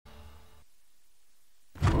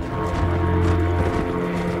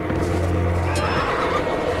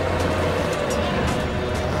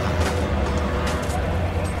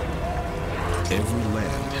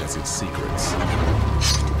has its secrets.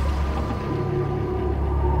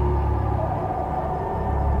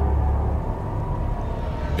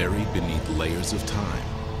 Buried beneath layers of time,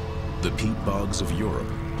 the peat bogs of Europe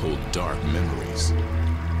hold dark memories.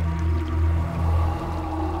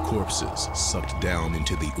 Corpses sucked down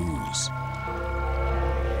into the ooze.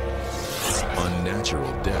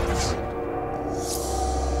 Unnatural deaths.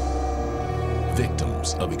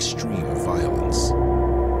 Victims of extreme violence.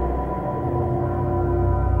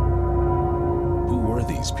 Who were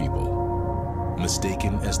these people?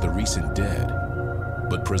 Mistaken as the recent dead,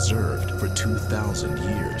 but preserved for 2,000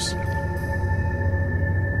 years.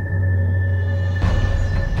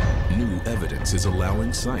 New evidence is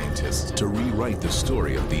allowing scientists to rewrite the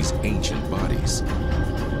story of these ancient bodies,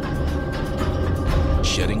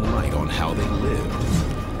 shedding light on how they lived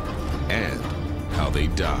and how they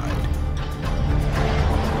died.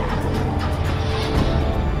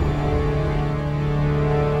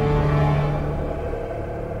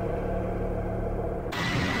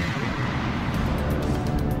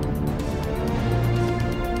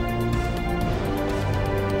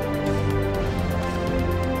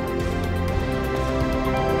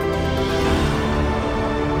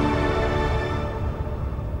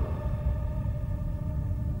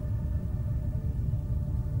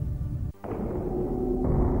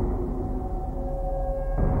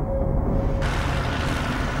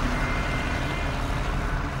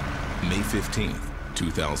 May 15th,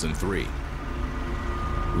 2003.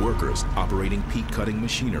 Workers operating peat-cutting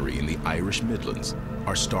machinery in the Irish Midlands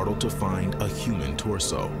are startled to find a human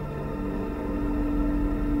torso.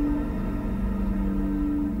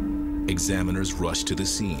 Examiners rush to the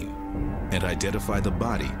scene and identify the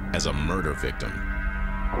body as a murder victim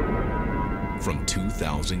from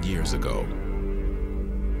 2,000 years ago.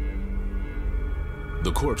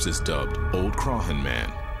 The corpse is dubbed Old Crawhan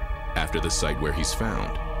Man, after the site where he's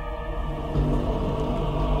found.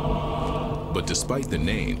 But despite the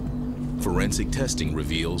name, forensic testing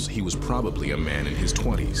reveals he was probably a man in his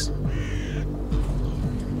 20s.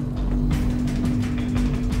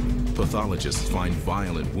 Pathologists find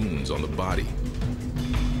violent wounds on the body,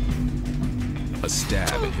 a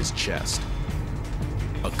stab in his chest,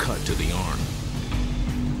 a cut to the arm,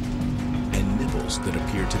 and nipples that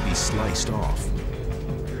appear to be sliced off.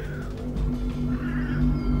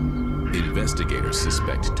 Investigators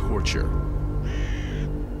suspect torture.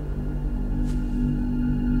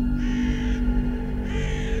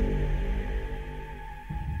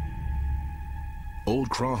 Old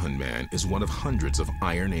Crawhan Man is one of hundreds of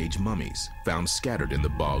Iron Age mummies found scattered in the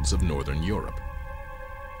bogs of northern Europe.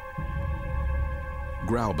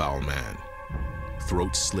 Growlbowl Man,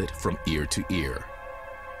 throat slit from ear to ear.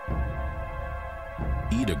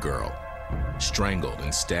 Eat-a Girl, strangled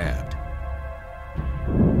and stabbed.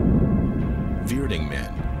 Vierding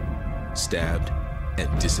Men, stabbed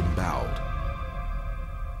and disemboweled.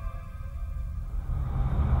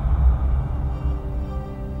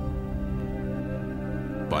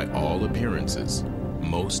 By all appearances,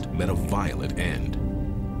 most met a violent end.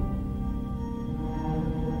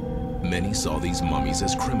 Many saw these mummies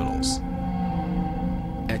as criminals,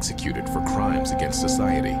 executed for crimes against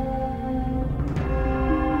society.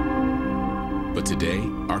 But today,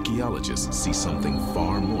 archaeologists see something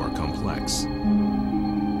far more complex.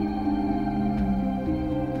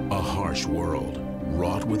 A harsh world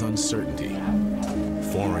wrought with uncertainty,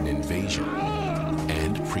 foreign invasion,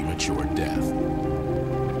 and premature death.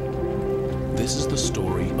 This is the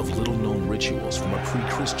story of little-known rituals from a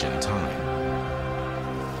pre-Christian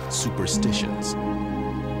time, superstitions,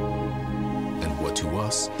 and what to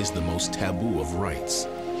us is the most taboo of rites,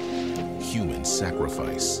 human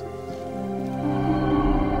sacrifice.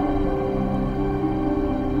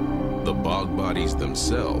 The bog bodies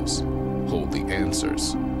themselves hold the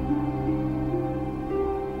answers.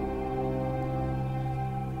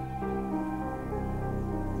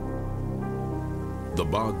 The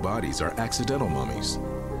bog bodies are accidental mummies,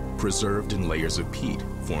 preserved in layers of peat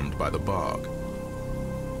formed by the bog.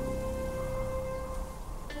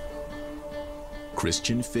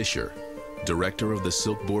 Christian Fischer, director of the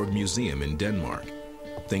Silkeborg Museum in Denmark,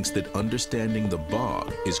 thinks that understanding the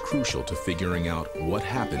bog is crucial to figuring out what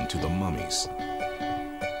happened to the mummies.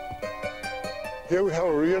 Here we have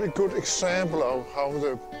a really good example of how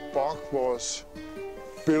the bog was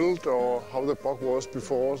built or how the bog was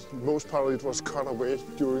before. Most part of it was cut away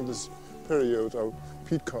during this period of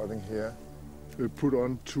peat cutting here. They put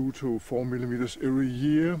on 2 to 4 millimeters every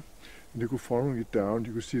year, and you could follow it down.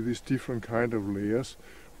 You could see these different kind of layers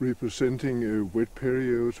representing wet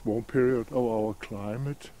periods, warm period of our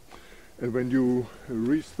climate. And when you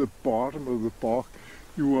reach the bottom of the bog,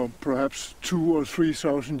 you are perhaps 2,000 or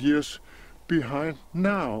 3,000 years behind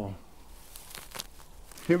now.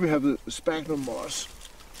 Here we have the sphagnum moss,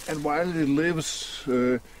 and while it lives,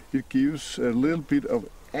 it gives a little bit of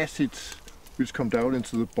acids which come down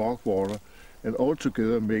into the bog water, and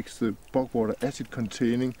altogether makes the bog water acid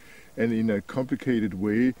containing, and in a complicated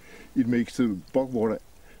way it makes the bog water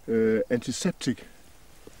antiseptic,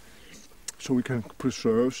 so we can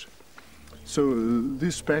preserve. So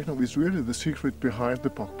this sphagnum is really the secret behind the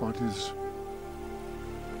bog bodies.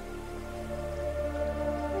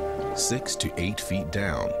 6 to 8 feet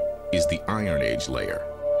down is the Iron Age layer,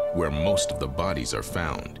 where most of the bodies are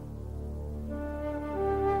found.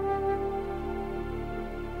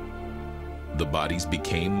 The bodies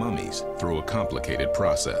became mummies through a complicated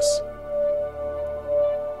process.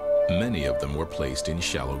 Many of them were placed in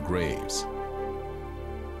shallow graves.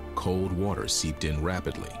 Cold water seeped in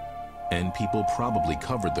rapidly, and people probably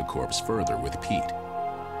covered the corpse further with peat.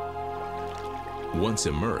 Once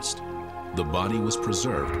immersed, the body was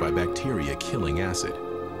preserved by bacteria-killing acid,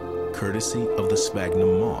 courtesy of the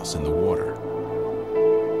sphagnum moss in the water.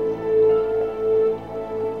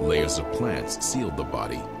 Layers of plants sealed the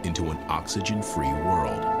body into an oxygen-free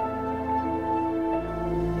world.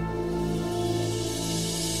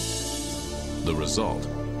 The result: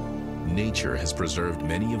 nature has preserved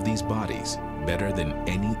many of these bodies better than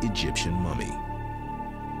any Egyptian mummy.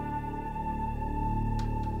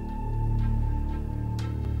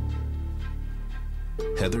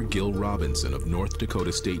 Heather Gill Robinson of North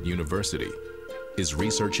Dakota State University is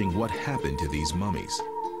researching what happened to these mummies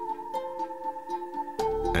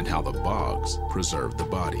and how the bogs preserved the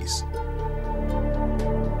bodies.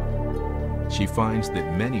 She finds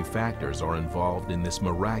that many factors are involved in this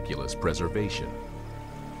miraculous preservation.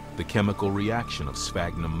 The chemical reaction of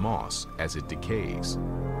sphagnum moss as it decays,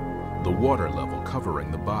 the water level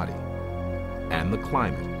covering the body, and the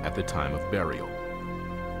climate at the time of burial.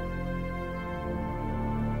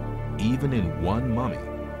 Even in one mummy,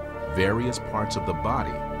 various parts of the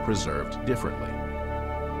body preserved differently.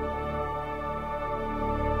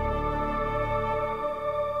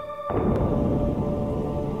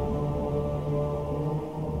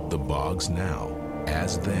 The bogs now,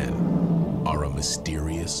 as then, are a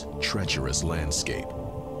mysterious, treacherous landscape.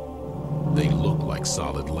 They look like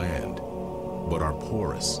solid land, but are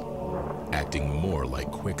porous, acting more like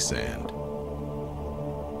quicksand.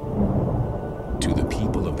 To the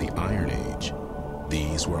people of the Iron Age,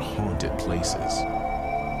 these were haunted places.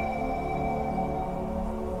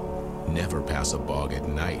 Never pass a bog at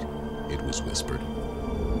night, it was whispered.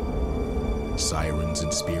 Sirens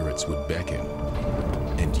and spirits would beckon,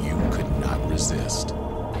 and you could not resist.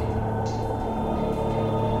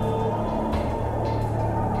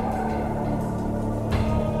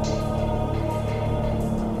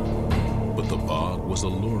 But the bog was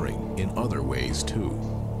alluring in other ways too.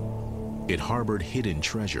 It harbored hidden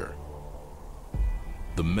treasure,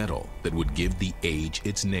 the metal that would give the age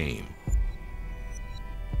its name: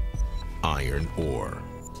 iron ore.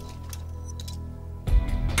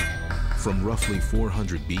 From roughly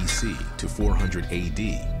 400 BC to 400 AD,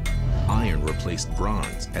 iron replaced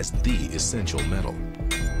bronze as the essential metal.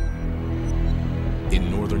 In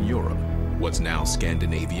Northern Europe, what's now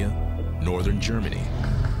Scandinavia, Northern Germany,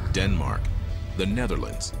 Denmark, the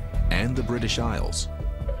Netherlands, and the British Isles,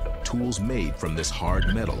 tools made from this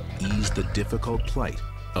hard metal eased the difficult plight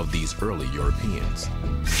of these early Europeans.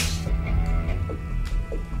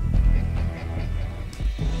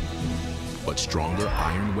 But stronger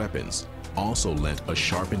iron weapons also lent a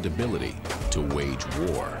sharpened ability to wage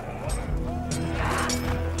war.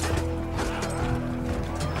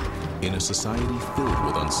 In a society filled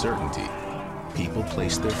with uncertainty, people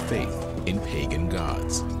placed their faith in pagan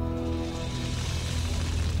gods.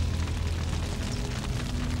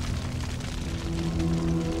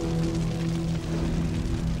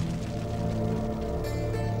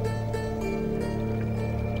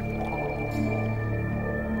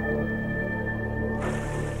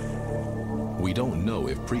 We don't know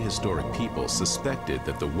if prehistoric people suspected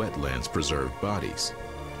that the wetlands preserved bodies,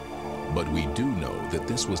 but we do know that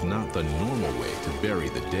this was not the normal way to bury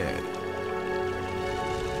the dead.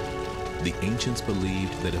 The ancients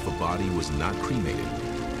believed that if a body was not cremated,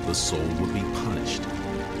 the soul would be punished,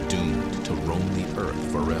 doomed to roam the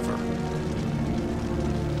earth forever.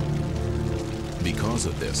 Because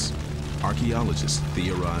of this, archaeologists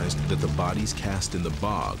theorized that the bodies cast in the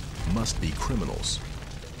bog must be criminals,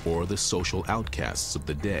 or the social outcasts of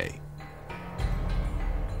the day.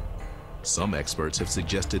 Some experts have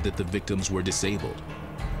suggested that the victims were disabled,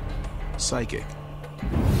 psychic,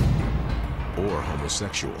 or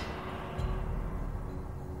homosexual.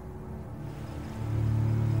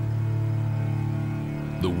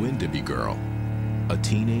 The Windaby Girl, a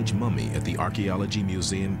teenage mummy at the Archaeology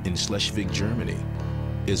Museum in Schleswig, Germany,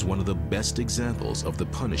 is one of the best examples of the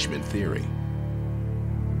punishment theory.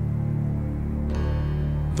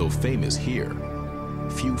 Though famous here,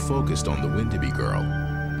 few focused on the Windaby Girl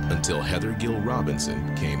until Heather Gill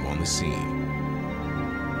Robinson came on the scene.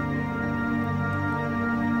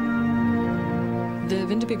 The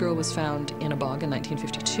Windaby Girl was found in a bog in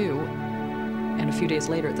 1952, and a few days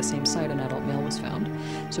later at the same site an adult male was found.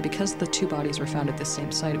 So because the two bodies were found at the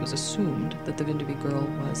same site, it was assumed that the Windaby Girl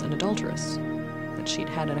was an adulteress, that she'd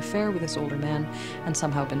had an affair with this older man and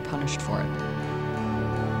somehow been punished for it.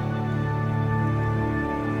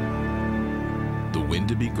 The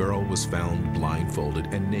Windaby Girl was found blindfolded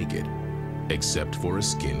and naked, except for a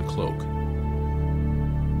skin cloak.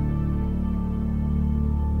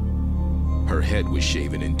 Her head was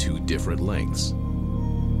shaven in two different lengths.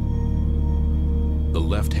 The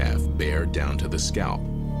left half bare down to the scalp,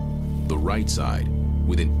 the right side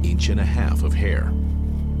with 1.5 inches of hair.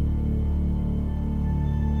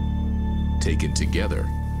 Taken together,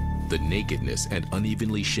 the nakedness and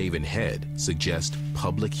unevenly shaven head suggest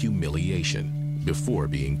public humiliation before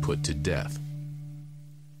being put to death.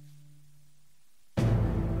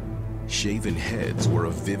 Shaven heads were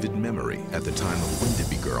a vivid memory at the time of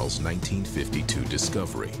Windaby Girl's 1952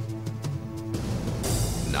 discovery.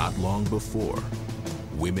 Not long before,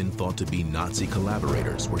 women thought to be Nazi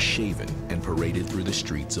collaborators were shaven and paraded through the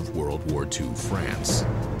streets of World War II France.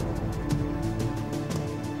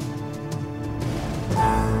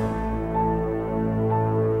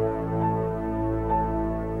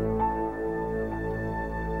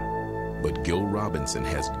 But Gill Robinson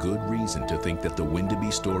has good reason to think that the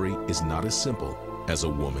Windaby story is not as simple as a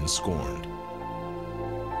woman scorned.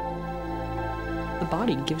 The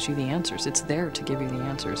body gives you the answers. It's there to give you the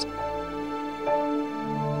answers.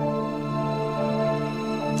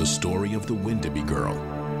 The story of the Windaby Girl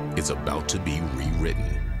is about to be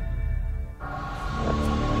rewritten.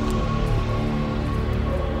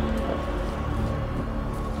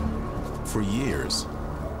 For years,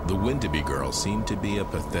 the Windaby Girl seemed to be a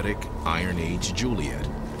pathetic Iron Age Juliet,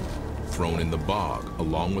 thrown in the bog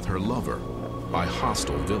along with her lover by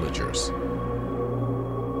hostile villagers.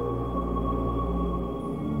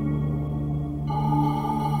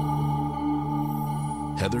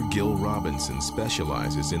 Heather Gill Robinson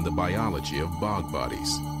specializes in the biology of bog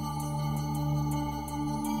bodies.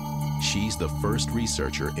 She's the first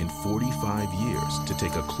researcher in 45 years to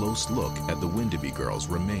take a close look at the Windaby Girl's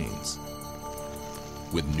remains.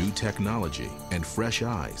 With new technology and fresh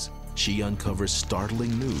eyes, she uncovers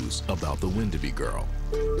startling news about the Windaby Girl.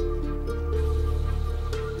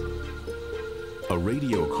 A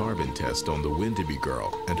radiocarbon test on the Windaby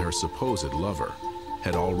Girl and her supposed lover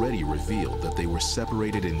had already revealed that they were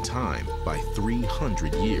separated in time by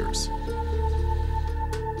 300 years,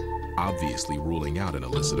 obviously ruling out an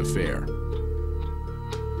illicit affair.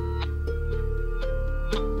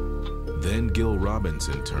 Then Gill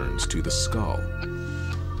Robinson turns to the skull.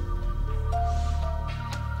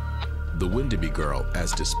 The Windaby Girl,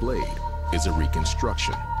 as displayed, is a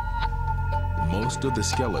reconstruction. Most of the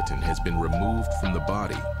skeleton has been removed from the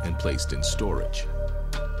body and placed in storage.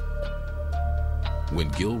 When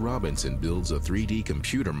Gill Robinson builds a 3D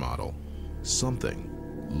computer model, something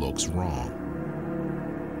looks wrong.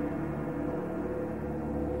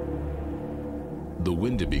 The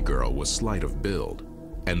Windaby Girl was slight of build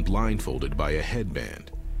and blindfolded by a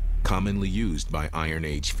headband, commonly used by Iron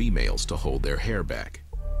Age females to hold their hair back.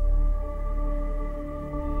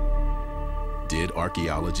 Did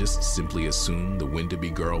archaeologists simply assume the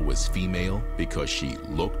Windaby Girl was female because she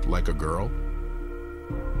looked like a girl?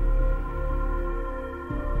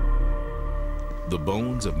 The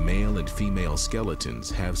bones of male and female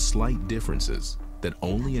skeletons have slight differences that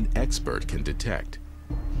only an expert can detect.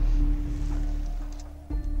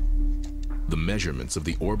 The measurements of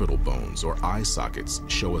the orbital bones or eye sockets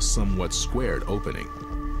show a somewhat squared opening.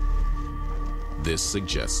 This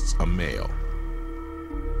suggests a male.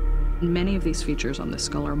 Many of these features on this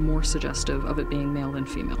skull are more suggestive of it being male than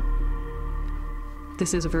female.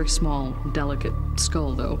 This is a very small, delicate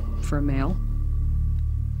skull, though, for a male.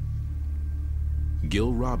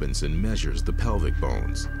 Gill Robinson measures the pelvic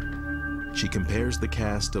bones. She compares the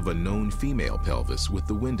cast of a known female pelvis with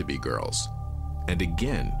the Windaby Girl's, and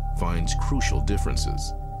again finds crucial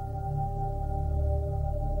differences.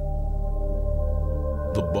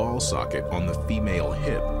 The ball socket on the female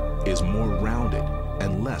hip is more rounded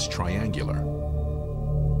and less triangular.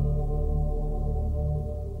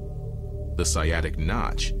 The sciatic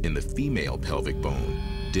notch in the female pelvic bone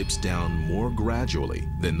dips down more gradually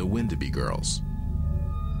than the Windaby Girl's.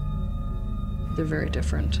 They're very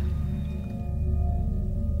different.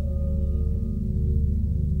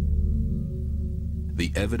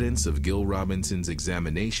 The evidence of Gil Robinson's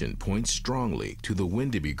examination points strongly to the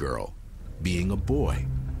Windaby girl being a boy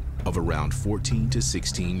of around 14 to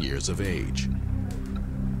 16 years of age.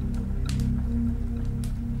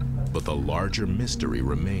 But the larger mystery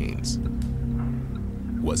remains.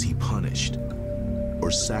 Was he punished or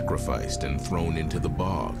sacrificed and thrown into the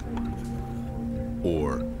bog?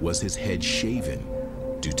 Or was his head shaven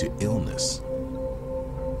due to illness?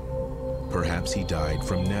 Perhaps he died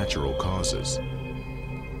from natural causes,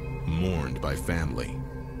 mourned by family.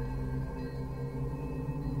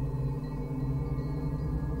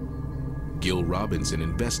 Gil Robinson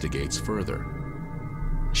investigates further.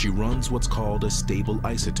 She runs what's called a stable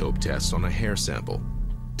isotope test on a hair sample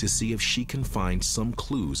to see if she can find some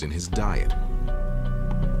clues in his diet.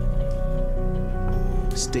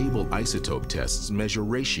 Stable isotope tests measure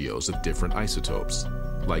ratios of different isotopes,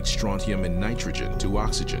 like strontium and nitrogen to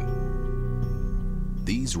oxygen.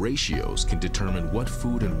 These ratios can determine what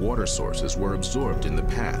food and water sources were absorbed in the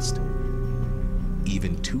past,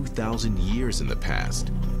 even 2,000 years in the past.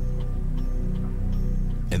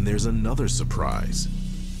 And there's another surprise.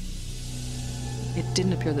 It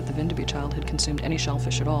didn't appear that the Windaby child had consumed any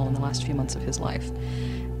shellfish at all in the last few months of his life.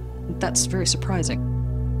 That's very surprising.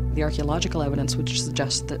 The archaeological evidence would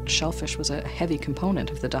suggest that shellfish was a heavy component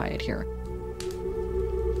of the diet here.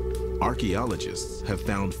 Archaeologists have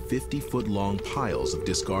found 50-foot-long piles of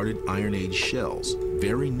discarded Iron Age shells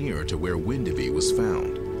very near to where Windaby was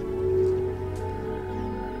found.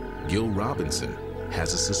 Gil Robinson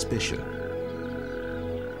has a suspicion.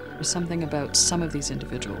 There's something about some of these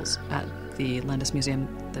individuals at the Landis Museum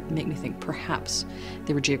that make me think perhaps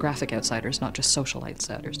they were geographic outsiders, not just social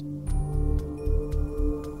outsiders.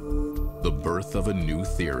 The birth of a new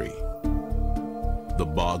theory. The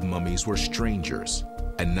Bog Mummies were strangers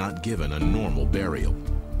and not given a normal burial.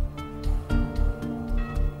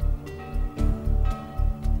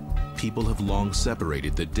 People have long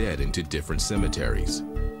separated the dead into different cemeteries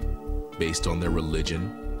based on their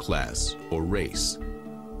religion, class, or race.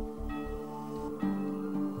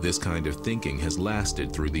 This kind of thinking has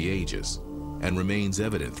lasted through the ages and remains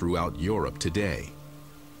evident throughout Europe today.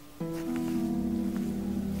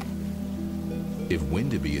 If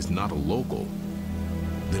Windaby is not a local,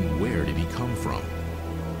 then where did he come from?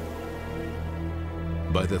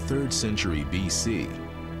 By the 3rd century BC,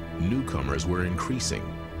 newcomers were increasing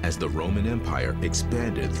as the Roman Empire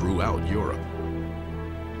expanded throughout Europe.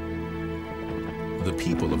 The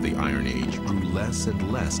people of the Iron Age grew less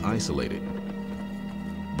and less isolated,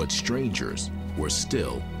 but strangers were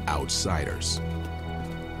still outsiders.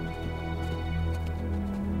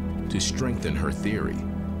 To strengthen her theory,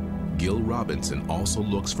 Gil Robinson also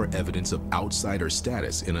looks for evidence of outsider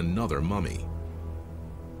status in another mummy,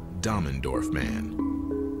 Dammendorf Man.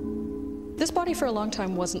 This body for a long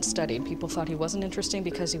time wasn't studied. People thought he wasn't interesting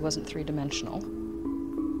because he wasn't three-dimensional.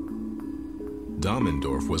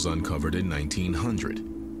 Dammendorf was uncovered in 1900.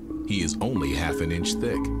 He is only half an inch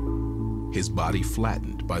thick, his body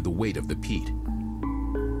flattened by the weight of the peat.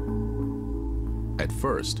 At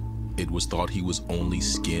first, it was thought he was only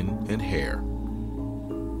skin and hair.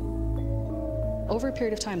 Over a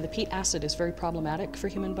period of time, the peat acid is very problematic for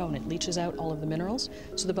human bone. It leaches out all of the minerals,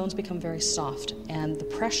 so the bones become very soft. And the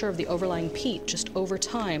pressure of the overlying peat just over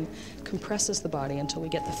time compresses the body until we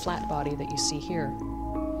get the flat body that you see here.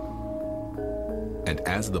 And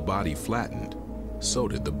as the body flattened, so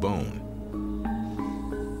did the bone.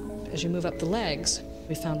 As you move up the legs,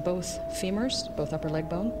 we found both femurs, both upper leg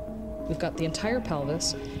bone. We've got the entire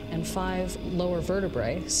pelvis and 5 lower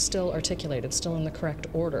vertebrae still articulated, still in the correct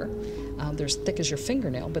order. They're as thick as your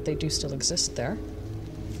fingernail, but they do still exist there.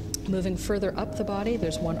 Moving further up the body,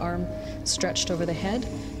 there's one arm stretched over the head,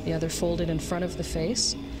 the other folded in front of the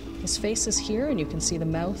face. His face is here, and you can see the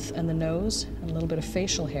mouth and the nose and a little bit of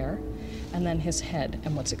facial hair, and then his head.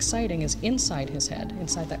 And what's exciting is inside his head,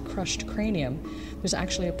 inside that crushed cranium, there's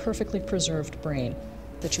actually a perfectly preserved brain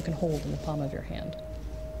that you can hold in the palm of your hand.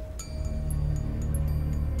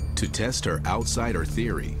 To test her outsider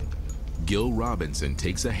theory, Gil Robinson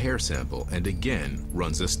takes a hair sample and again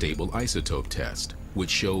runs a stable isotope test,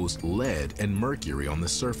 which shows lead and mercury on the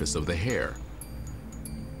surface of the hair,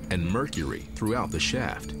 and mercury throughout the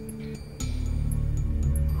shaft.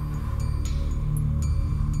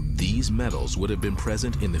 These metals would have been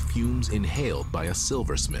present in the fumes inhaled by a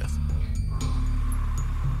silversmith.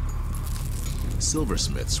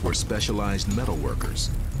 Silversmiths were specialized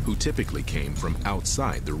metalworkers who typically came from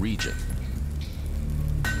outside the region.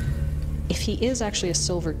 If he is actually a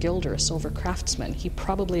silver gilder, a silver craftsman, he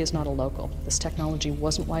probably is not a local. This technology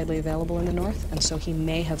wasn't widely available in the north, and so he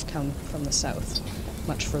may have come from the south,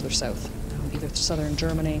 much further south, either southern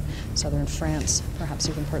Germany, southern France, perhaps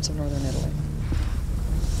even parts of northern Italy.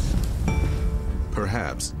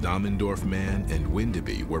 Perhaps Dammendorf Man and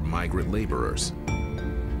Windeby were migrant laborers,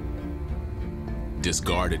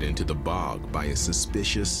 discarded into the bog by a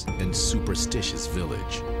suspicious and superstitious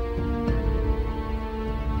village.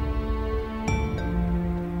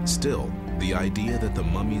 Still, the idea that the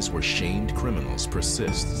mummies were shamed criminals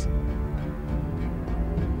persists.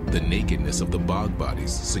 The nakedness of the bog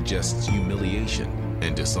bodies suggests humiliation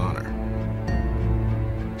and dishonor.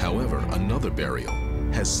 However, another burial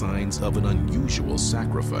has signs of an unusual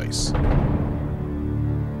sacrifice.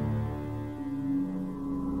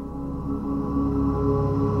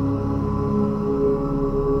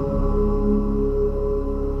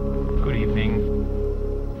 Good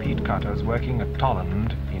evening. Peat cutters working at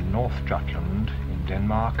Tolland in North Jutland in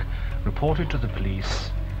Denmark reported to the police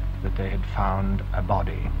that they had found a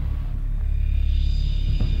body.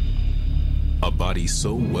 A body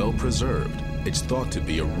so well preserved, it's thought to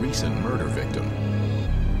be a recent murder victim.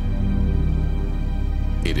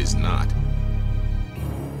 It is not.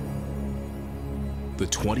 The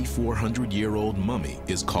 2,400-year-old mummy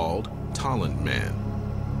is called Tolland Man.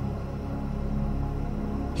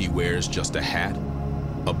 He wears just a hat,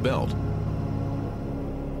 a belt,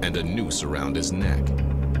 and a noose around his neck.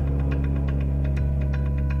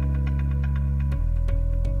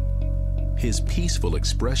 His peaceful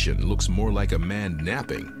expression looks more like a man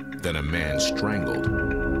napping than a man strangled.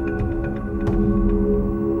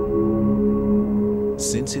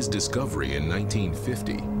 Since his discovery in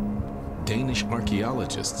 1950, Danish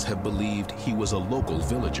archaeologists have believed he was a local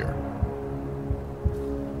villager,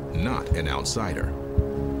 not an outsider.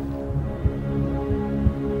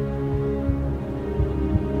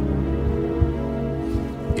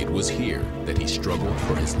 It was here that he struggled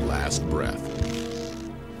for his last breath.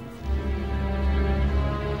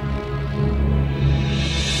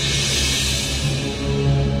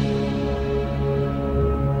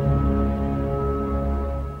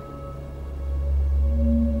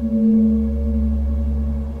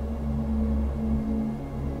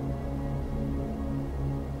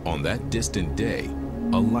 On that distant day,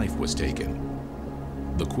 a life was taken.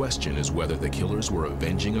 The question is whether the killers were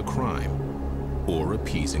avenging a crime or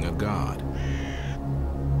appeasing a god.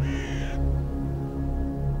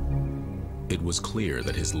 It was clear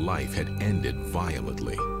that his life had ended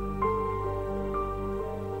violently.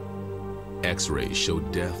 X-rays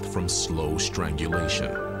showed death from slow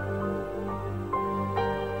strangulation.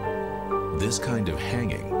 This kind of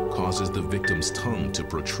hanging causes the victim's tongue to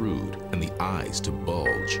protrude and the eyes to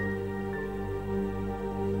bulge.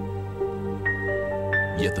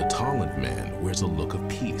 Yet the Tolland Man wears a look of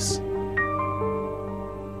peace.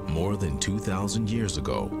 More than 2,000 years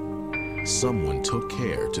ago, someone took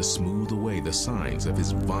care to smooth away the signs of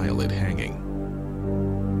his violent hanging.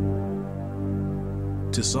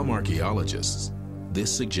 To some archaeologists,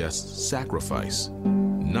 this suggests sacrifice,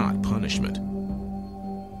 not punishment.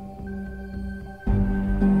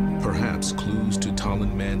 Perhaps clues to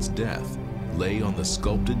Tolland Man's death lay on the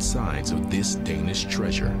sculpted sides of this Danish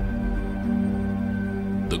treasure,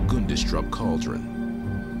 the Gundestrup cauldron.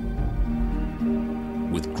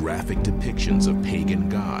 With graphic depictions of pagan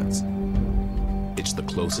gods, it's the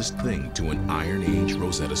closest thing to an Iron Age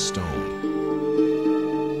Rosetta Stone.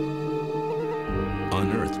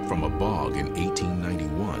 Unearthed from a bog in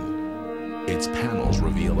 1891, its panels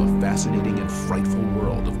reveal a fascinating and frightful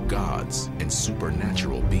world of gods and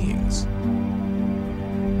supernatural beings.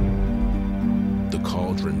 The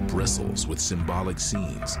cauldron bristles with symbolic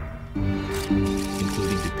scenes,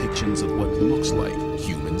 including depictions of what looks like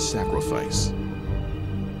human sacrifice.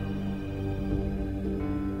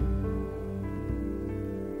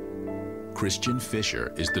 Christian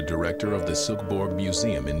Fischer is the director of the Silkeborg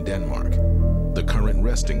Museum in Denmark, the current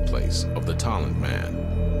resting place of the Tolland Man.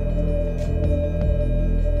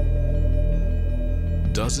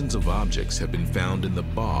 Dozens of objects have been found in the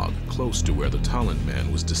bog close to where the Tolland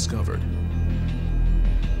Man was discovered.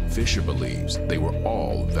 Fischer believes they were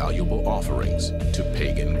all valuable offerings to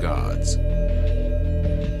pagan gods.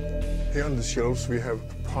 Here on the shelves we have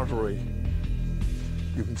pottery.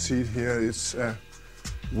 You can see it here, it's a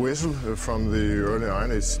vessel from the early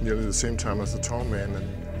Iron Age, nearly the same time as the Tolland Man, and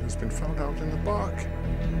it has been found out in the bog.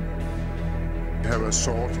 We have a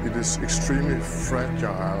sword, it is extremely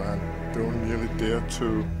fragile and don't really dare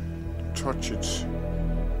to touch it.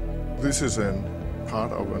 This is a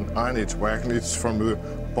part of an Iron Age wagon. It's from the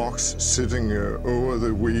box sitting over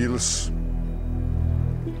the wheels.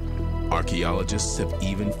 Archaeologists have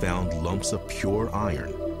even found lumps of pure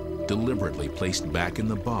iron deliberately placed back in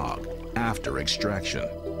the bog after extraction.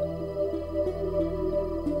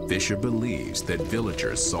 Fisher believes that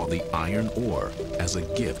villagers saw the iron ore as a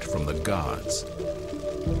gift from the gods.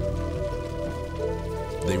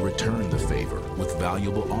 They returned the favor with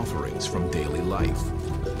valuable offerings from daily life: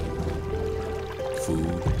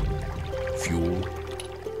 food, fuel,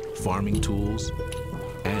 farming tools,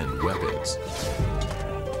 and weapons.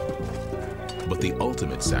 But the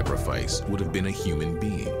ultimate sacrifice would have been a human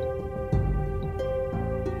being.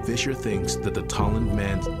 Fisher thinks that the Tolland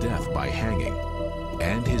man's death by hanging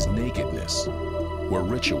and his nakedness were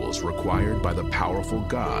rituals required by the powerful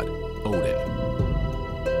god Odin.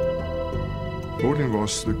 Odin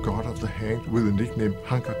was the god of the hanged with the nickname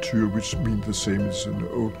Hankatyr, which means the same as in the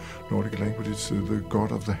old Nordic language. It's the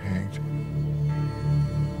god of the hanged.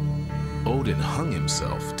 Odin hung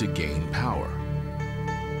himself to gain power.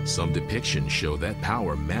 Some depictions show that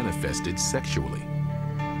power manifested sexually.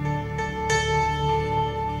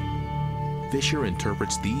 Fisher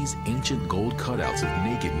interprets these ancient gold cutouts of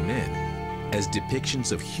naked men as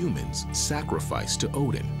depictions of humans sacrificed to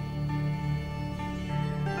Odin.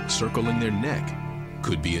 Circling their neck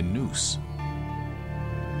could be a noose.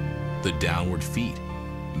 The downward feet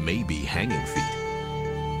may be hanging feet.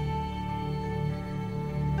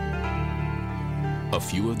 A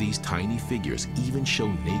few of these tiny figures even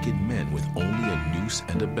show naked men with only a noose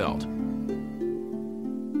and a belt,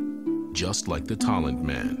 just like the Tolland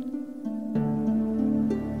man.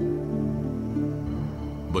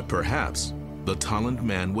 But perhaps the Tolland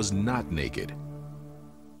man was not naked.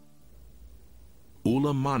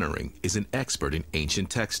 Ulla Mannering is an expert in ancient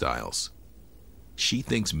textiles. She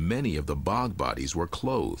thinks many of the bog bodies were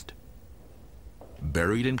clothed,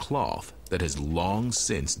 buried in cloth that has long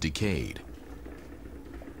since decayed.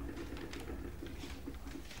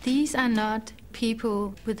 These are not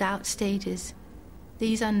people without status.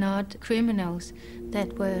 These are not criminals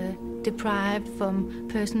that were deprived from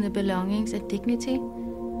personal belongings and dignity.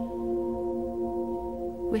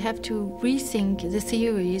 We have to rethink the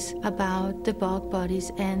theories about the bog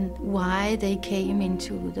bodies and why they came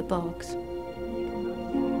into the bogs.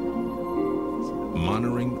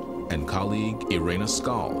 Mannering and colleague Irena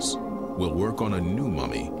Skals will work on a new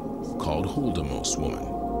mummy called Huldemos woman.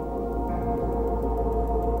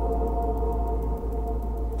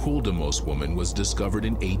 Huldemos woman was discovered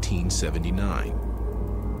in 1879.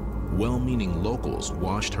 Well-meaning locals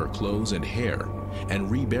washed her clothes and hair and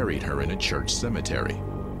reburied her in a church cemetery.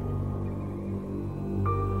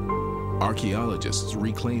 Archaeologists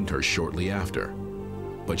reclaimed her shortly after,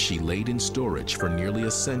 but she laid in storage for nearly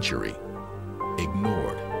a century,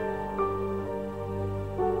 ignored.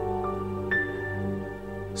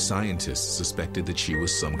 Scientists suspected that she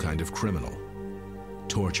was some kind of criminal,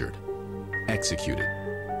 tortured, executed,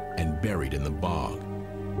 and buried in the bog.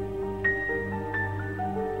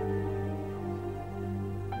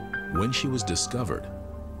 When she was discovered,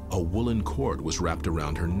 a woolen cord was wrapped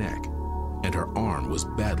around her neck, and her arm was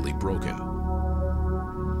badly broken.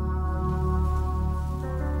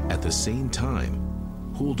 At the same time,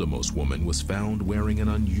 Huldemos woman was found wearing an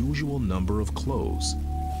unusual number of clothes,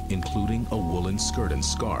 including a woolen skirt and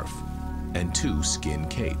scarf, and 2 skin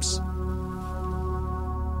capes.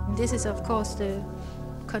 This is, of course, the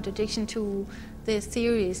contradiction to the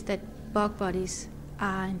theories that bog bodies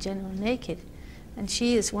are in general naked. And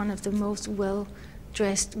she is one of the most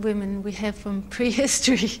well-dressed women we have from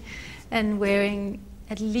prehistory, and wearing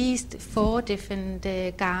at least 4 different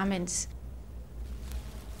garments.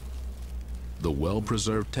 The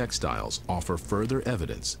well-preserved textiles offer further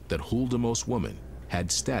evidence that Huldemos woman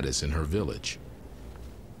had status in her village.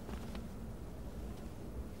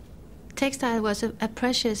 Textile was a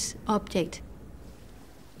precious object.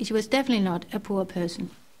 She was definitely not a poor person.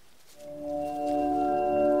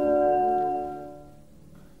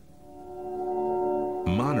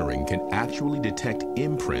 Mannering can actually detect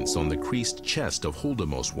imprints on the creased chest of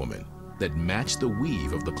Huldemos woman that match the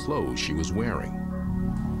weave of the clothes she was wearing.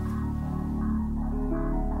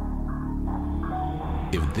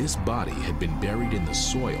 If this body had been buried in the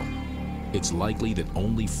soil, it's likely that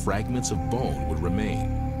only fragments of bone would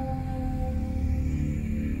remain.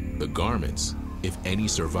 The garments, if any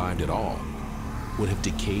survived at all, would have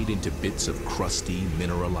decayed into bits of crusty,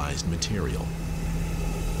 mineralized material.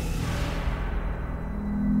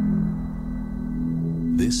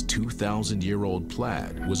 This 2,000-year-old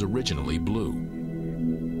plaid was originally blue,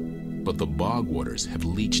 but the bog waters have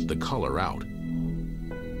leached the color out.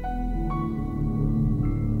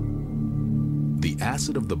 The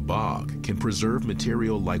acid of the bog can preserve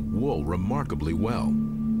material like wool remarkably well.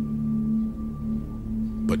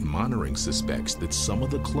 But Mannering suspects that some of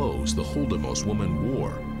the clothes the Huldemos woman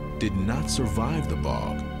wore did not survive the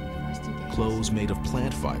bog. Clothes made of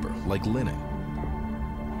plant fiber, like linen.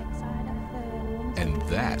 And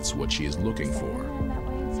that's what she is looking for.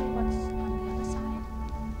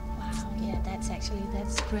 Wow, yeah,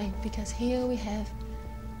 that's great, because here we have,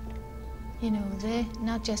 you know,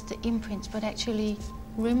 not just the imprints, but actually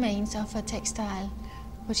remains of a textile,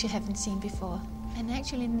 which you haven't seen before. And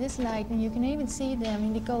actually in this lighting, you can even see them, I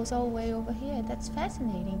mean, it goes all the way over here. That's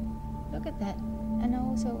fascinating. Look at that. And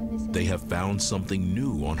also in this... They have found something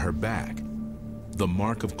new on her back. The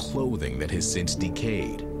mark of clothing that has since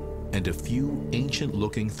decayed, and a few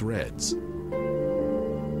ancient-looking threads.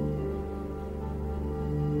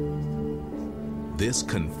 This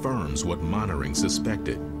confirms what Mannering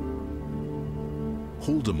suspected.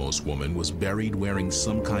 Huldemos woman was buried wearing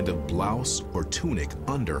some kind of blouse or tunic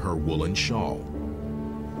under her woolen shawl.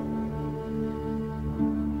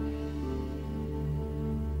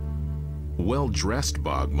 Well-dressed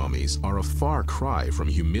bog mummies are a far cry from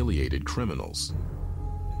humiliated criminals,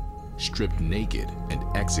 stripped naked and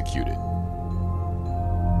executed.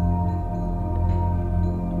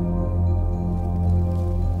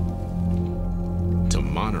 To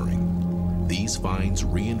Mannering, these finds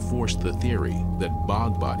reinforced the theory that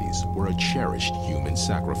bog bodies were a cherished human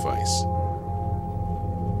sacrifice.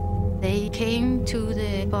 They came to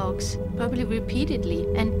the bogs probably repeatedly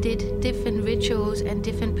and did different rituals and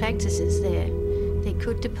different practices there. They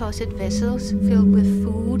could deposit vessels filled with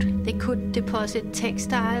food, they could deposit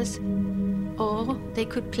textiles, or they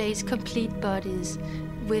could place complete bodies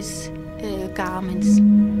with garments.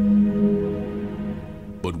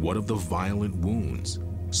 But what of the violent wounds,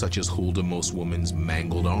 such as Huldemos woman's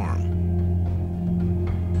mangled arm?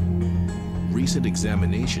 Recent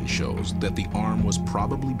examination shows that the arm was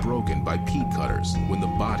probably broken by peat cutters when the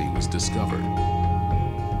body was discovered.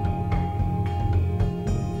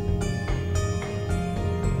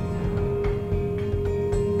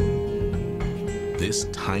 This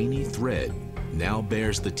tiny thread now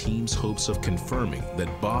bears the team's hopes of confirming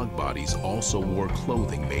that bog bodies also wore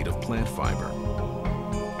clothing made of plant fiber,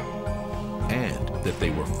 and that they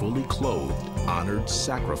were fully clothed, honored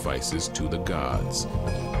sacrifices to the gods.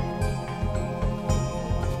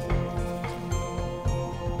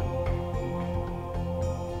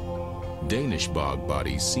 Danish bog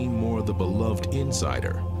bodies seem more the beloved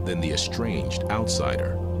insider than the estranged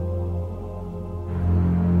outsider.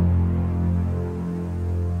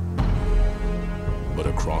 But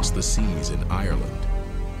across the seas in Ireland,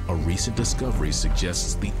 a recent discovery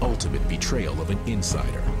suggests the ultimate betrayal of an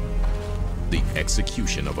insider, the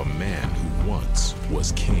execution of a man who once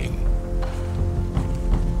was king.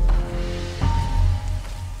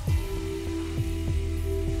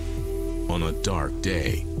 On a dark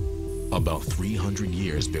day, about 300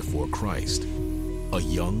 years before Christ, a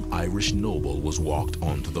young Irish noble was walked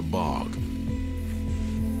onto the bog.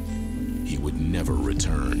 He would never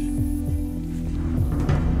return.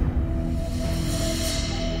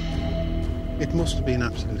 It must have been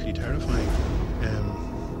absolutely terrifying,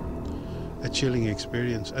 a chilling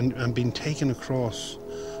experience, and being taken across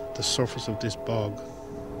the surface of this bog,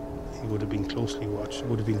 he would have been closely watched. It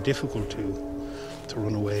would have been difficult to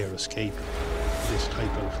run away or escape this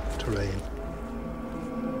type of terrain.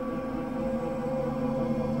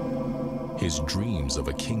 His dreams of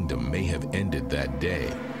a kingdom may have ended that day,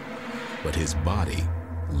 but his body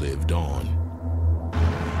lived on.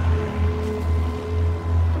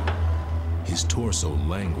 His torso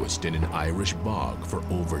languished in an Irish bog for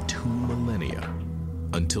over 2 millennia,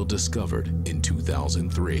 until discovered in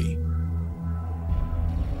 2003.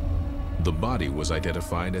 The body was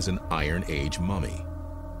identified as an Iron Age mummy.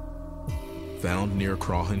 Found near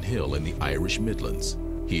Croghan Hill in the Irish Midlands,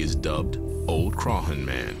 he is dubbed Old Croghan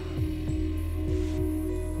Man.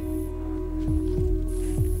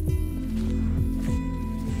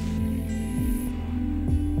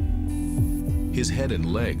 His head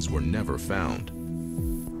and legs were never found.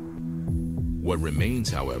 What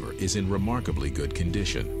remains, however, is in remarkably good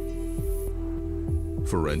condition.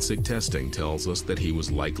 Forensic testing tells us that he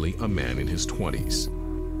was likely a man in his 20s.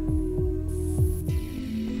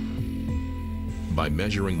 By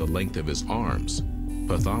measuring the length of his arms,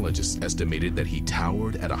 pathologists estimated that he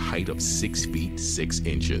towered at a height of 6 feet 6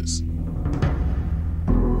 inches.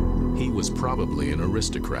 He was probably an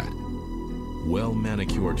aristocrat.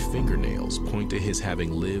 Well-manicured fingernails point to his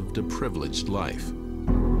having lived a privileged life.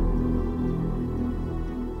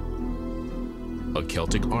 A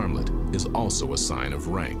Celtic armlet is also a sign of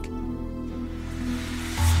rank.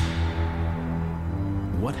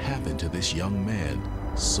 What happened to this young man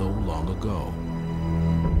so long ago?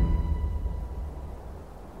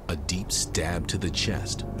 deep stab to the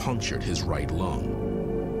chest punctured his right lung.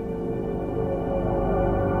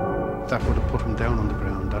 That would have put him down on the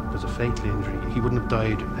ground. That was a fatal injury. He wouldn't have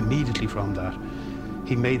died immediately from that.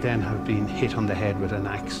 He may then have been hit on the head with an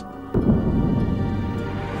axe.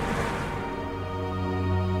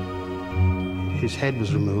 His head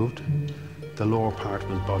was removed. The lower part of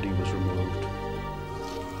his body was removed.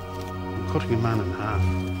 And cutting a man in half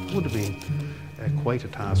would have been quite a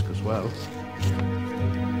task as well.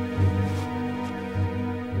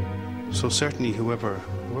 So certainly whoever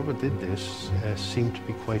did this seemed to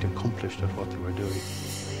be quite accomplished at what they were doing.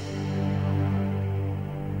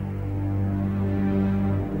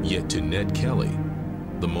 Yet to Ned Kelly,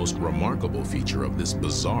 the most remarkable feature of this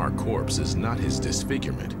bizarre corpse is not his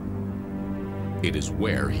disfigurement. It is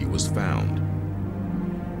where he was found.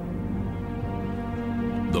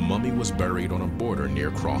 The mummy was buried on a border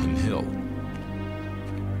near Crawhan Hill,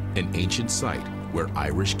 an ancient site where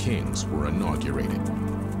Irish kings were inaugurated.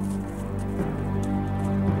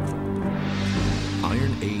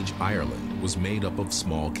 Iron Age Ireland was made up of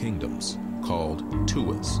small kingdoms called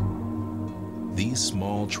tuas. These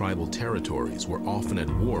small tribal territories were often at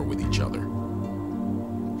war with each other.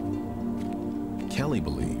 Kelly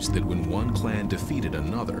believes that when one clan defeated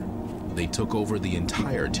another, they took over the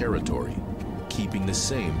entire territory, keeping the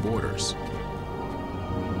same borders.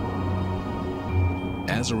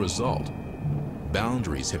 As a result,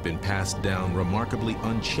 boundaries have been passed down remarkably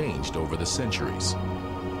unchanged over the centuries.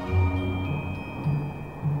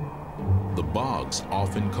 The bogs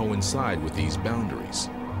often coincide with these boundaries,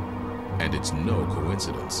 and it's no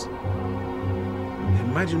coincidence.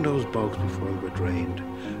 Imagine those bogs before they were drained.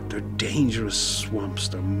 They're dangerous swamps,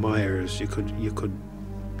 they're mires. You could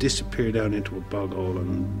disappear down into a bog hole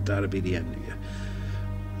and that'd be the end of you.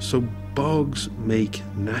 So bogs make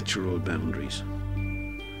natural boundaries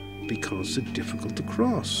because they're difficult to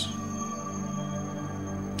cross.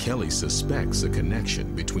 Kelly suspects a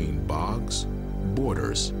connection between bogs,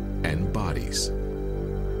 borders, and bodies.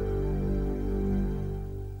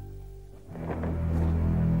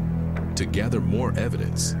 To gather more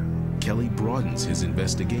evidence, Kelly broadens his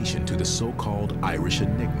investigation to the so-called Irish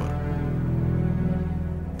Enigma.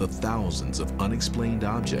 The thousands of unexplained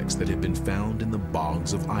objects that have been found in the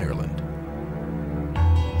bogs of Ireland.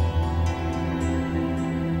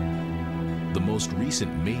 The most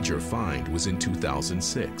recent major find was in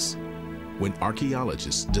 2006, when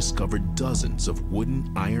archaeologists discovered dozens of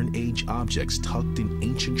wooden Iron Age objects tucked in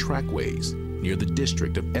ancient trackways near the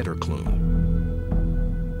district of Etterclune.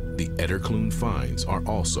 The Etterclune finds are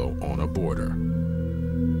also on a border.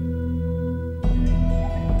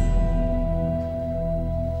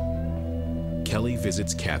 Kelly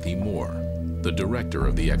visits Kathy Moore, the director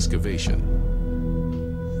of the excavation.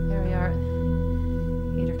 There we are,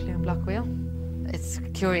 Etterclune block wheel. It's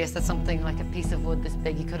curious that something like a piece of wood this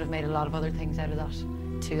big, you could have made a lot of other things out of that.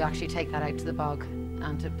 To actually take that out to the bog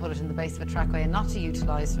and to put it in the base of a trackway and not to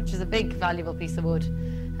utilise, which is a big, valuable piece of wood,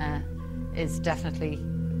 is definitely,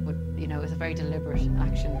 you know, it's a very deliberate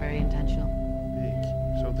action, very intentional.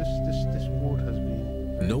 So this wood has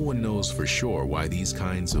been... No one knows for sure why these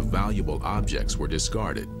kinds of valuable objects were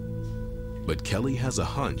discarded. But Kelly has a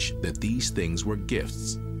hunch that these things were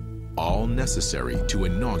gifts, all necessary to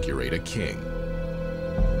inaugurate a king.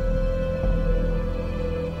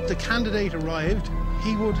 The candidate arrived,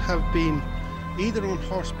 he would have been either on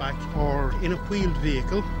horseback or in a wheeled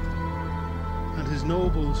vehicle, and his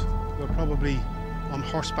nobles were probably on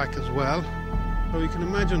horseback as well. So you can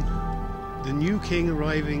imagine the new king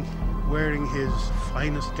arriving wearing his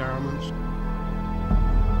finest garments.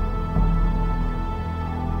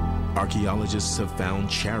 Archaeologists have found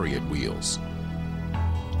chariot wheels,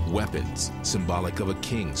 weapons symbolic of a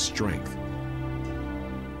king's strength,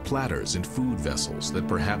 platters and food vessels that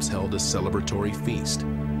perhaps held a celebratory feast,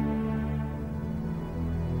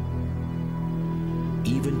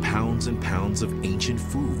 even pounds and pounds of ancient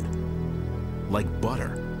food, like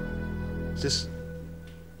butter. This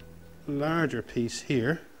larger piece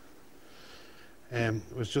here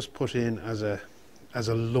was just put in as a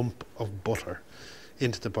lump of butter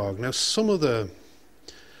into the bog. Now some of the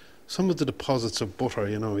deposits of butter,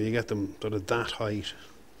 you know, you get them sort of that height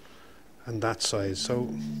and that size, so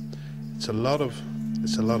it's a lot of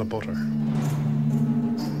butter.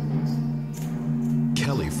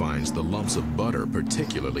 Kelly finds the lumps of butter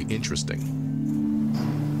particularly interesting.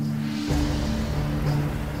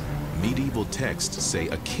 Medieval texts say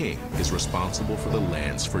a king is responsible for the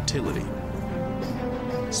land's fertility.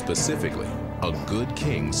 Specifically, a good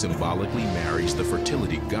king symbolically marries the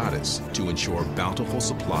fertility goddess to ensure bountiful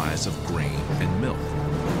supplies of grain and milk.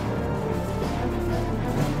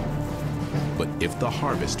 But If the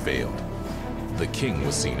harvest failed, the king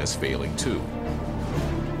was seen as failing too.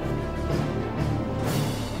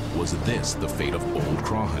 Was this the fate of Old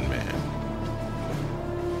Crahan Man?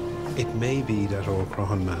 It may be that Old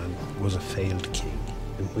Crahan Man was a failed king,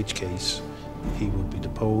 in which case he would be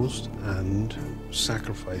deposed and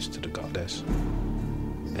sacrificed to the goddess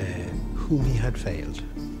whom he had failed,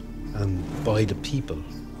 and by the people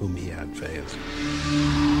whom he had failed.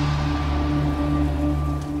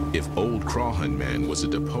 If Old Crahan Man was a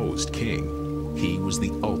deposed king, he was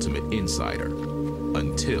the ultimate insider,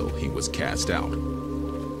 until he was cast out.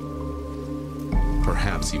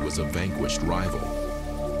 Perhaps he was a vanquished rival.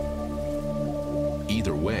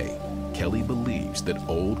 Either way, Kelly believes that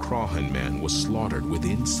Old Crahan Man was slaughtered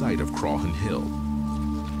within sight of Crahan Hill,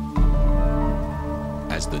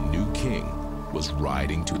 as the new king was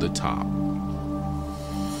riding to the top.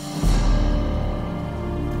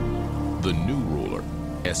 The new ruler,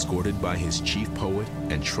 escorted by his chief poet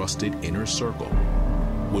and trusted inner circle,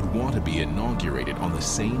 would want to be inaugurated on the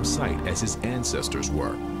same site as his ancestors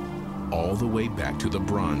were, all the way back to the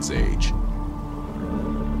Bronze Age.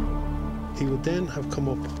 He would then have come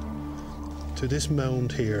up to this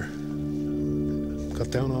mound here,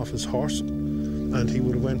 got down off his horse, and he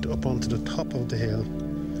would have went up onto the top of the hill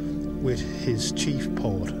with his chief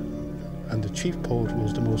poet. And the chief poet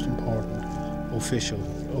was the most important official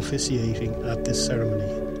officiating at this ceremony.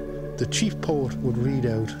 The chief poet would read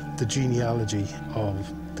out the genealogy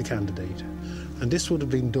of the candidate, and this would have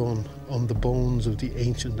been done on the bones of the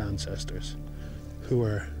ancient ancestors who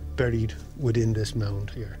are buried within this mound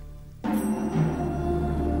here.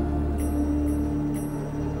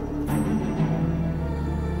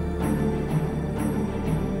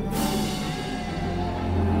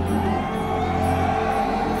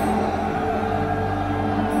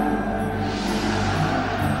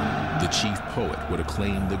 The chief poet would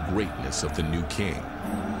acclaim the greatness of the new king.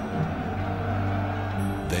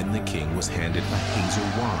 Then the king was handed a hazel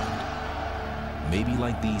wand, maybe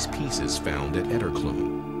like these pieces found at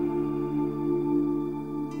Etterkloon.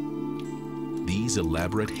 These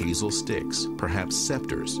elaborate hazel sticks, perhaps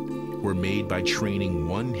scepters, were made by training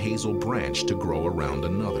one hazel branch to grow around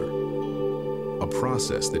another, a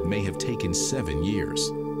process that may have taken 7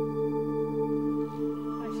 years.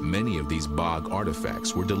 Many of these bog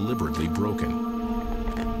artifacts were deliberately broken.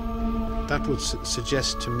 That would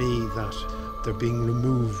suggest to me that they're being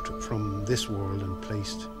removed from this world and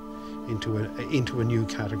placed into a new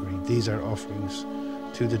category. These are offerings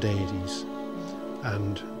to the deities,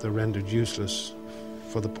 and they're rendered useless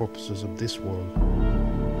for the purposes of this world.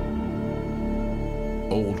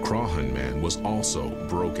 Old Crahan Man was also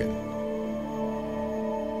broken.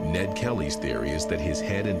 Ned Kelly's theory is that his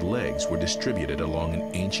head and legs were distributed along an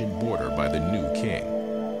ancient border by the new king.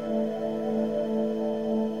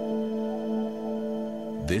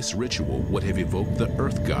 This ritual would have evoked the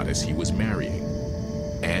earth goddess he was marrying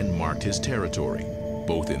and marked his territory,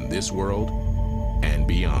 both in this world and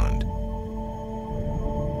beyond.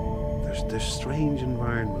 There's strange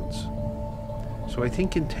environments. So I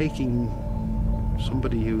think in taking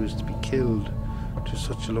somebody who is to be killed to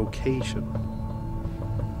such a location,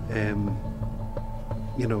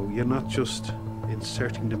 you know, you're not just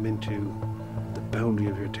inserting them into the boundary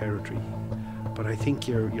of your territory, but I think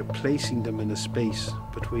you're placing them in a space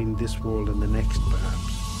between this world and the next,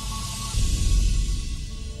 perhaps.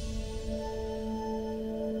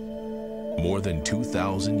 More than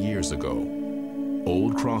 2,000 years ago,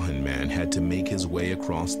 Old Crahan Man had to make his way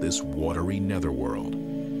across this watery netherworld,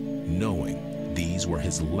 knowing these were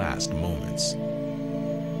his last moments.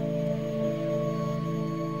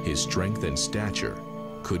 His strength and stature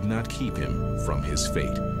could not keep him from his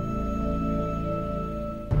fate.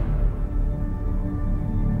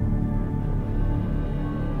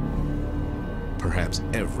 Perhaps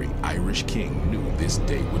every Irish king knew this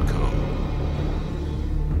day would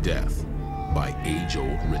come. Death by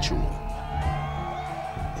age-old ritual.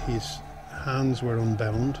 His hands were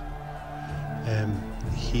unbound.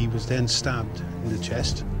 He was then stabbed in the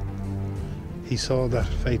chest. He saw that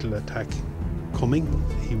fatal attack coming.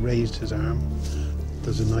 He raised his arm.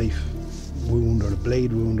 There's a knife wound or a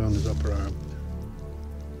blade wound on his upper arm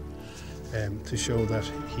to show that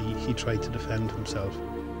he tried to defend himself.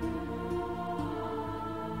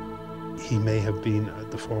 He may have been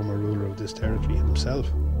the former ruler of this territory himself.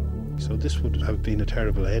 So this would have been a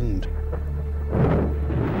terrible end.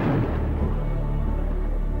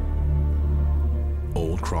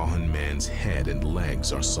 Old Crahan Man's head and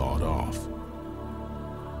legs are sawed off.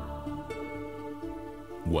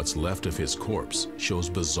 What's left of his corpse shows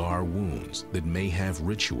bizarre wounds that may have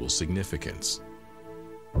ritual significance.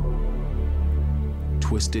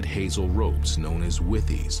 twisted hazel ropes known as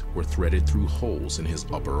withies were threaded through holes in his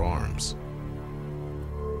upper arms.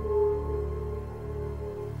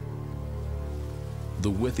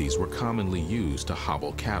 The withies were commonly used to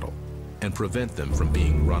hobble cattle and prevent them from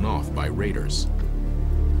being run off by raiders.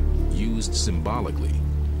 Used symbolically,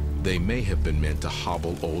 they may have been meant to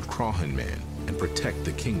hobble Old Crawhan Man and protect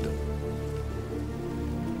the kingdom.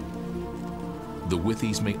 The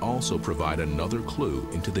withies may also provide another clue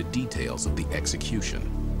into the details of the execution.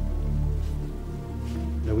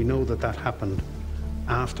 Now we know that that happened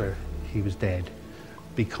after he was dead,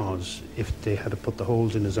 because if they had put the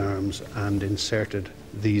holes in his arms and inserted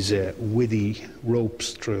these withy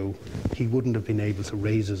ropes through, he wouldn't have been able to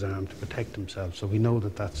raise his arm to protect himself. So we know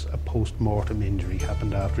that that's a post-mortem injury,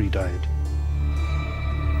 happened after he died.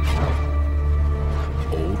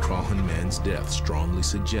 Old Crawhan Man's death strongly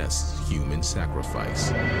suggests human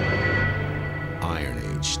sacrifice, Iron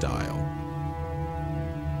Age style.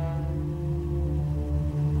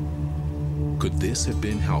 Could this have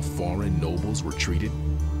been how foreign nobles were treated?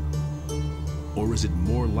 Or is it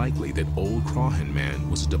more likely that Old Crawhan Man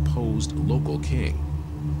was a deposed local king?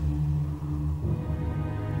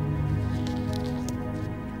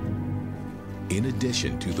 In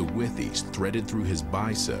addition to the withies threaded through his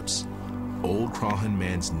biceps, Old Crawhan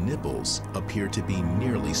Man's nipples appear to be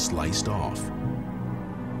nearly sliced off.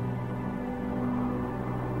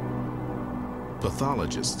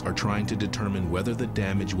 Pathologists are trying to determine whether the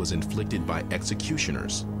damage was inflicted by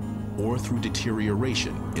executioners or through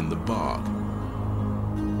deterioration in the bog.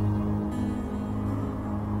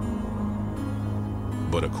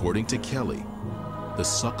 But according to Kelly, the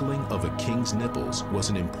suckling of a king's nipples was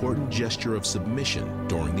an important gesture of submission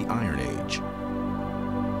during the Iron Age.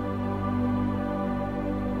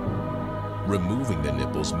 Removing the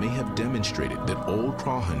nipples may have demonstrated that Old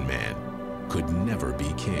Crawhan Man could never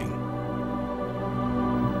be king.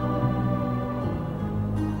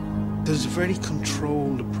 There's a very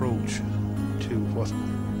controlled approach to what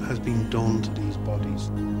has been done to these bodies.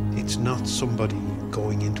 It's not somebody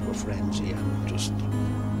going into a frenzy and just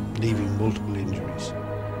leaving multiple injuries.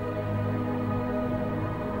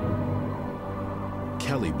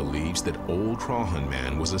 Kelly believes that Old Crawhan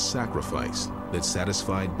Man was a sacrifice that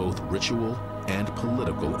satisfied both ritual and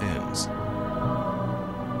political ends.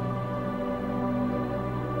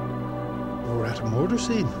 We're at a murder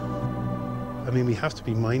scene. I mean, we have to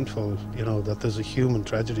be mindful, you know, that there's a human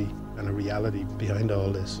tragedy and a reality behind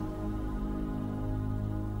all this.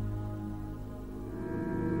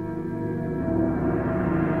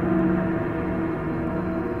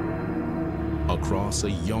 Across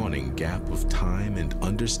a yawning gap of time and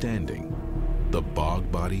understanding, the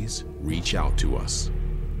bog bodies reach out to us.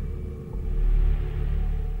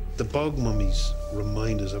 The bog mummies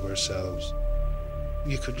remind us of ourselves.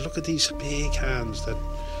 You could look at these big hands that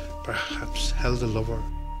perhaps held a lover,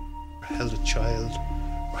 or held a child,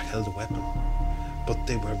 or held a weapon, but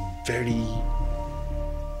they were very,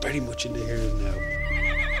 very much in the here and now.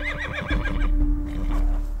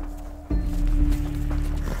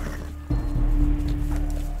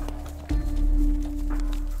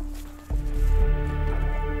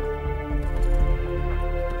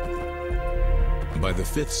 By the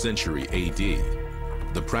 5th century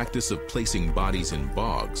AD, the practice of placing bodies in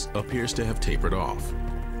bogs appears to have tapered off.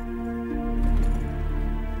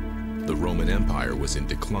 The Roman Empire was in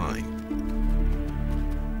decline.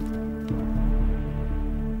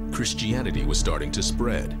 Christianity was starting to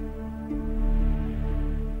spread.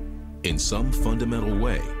 In some fundamental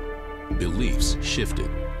way, beliefs shifted.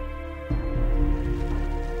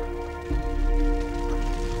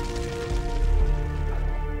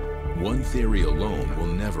 One theory alone will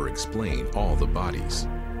never explain all the bodies.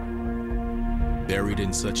 Buried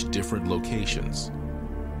in such different locations,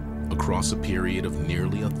 across a period of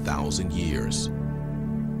nearly 1,000 years.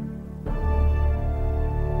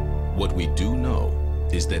 What we do know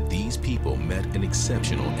is that these people met an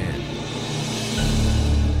exceptional end.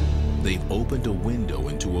 They've opened a window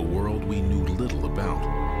into a world we knew little about.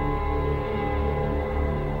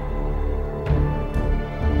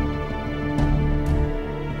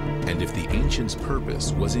 And if the ancients'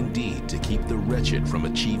 purpose was indeed to keep the wretched from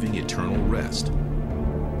achieving eternal rest,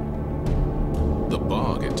 the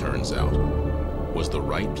bog, it turns out, was the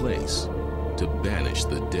right place to banish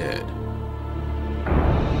the dead.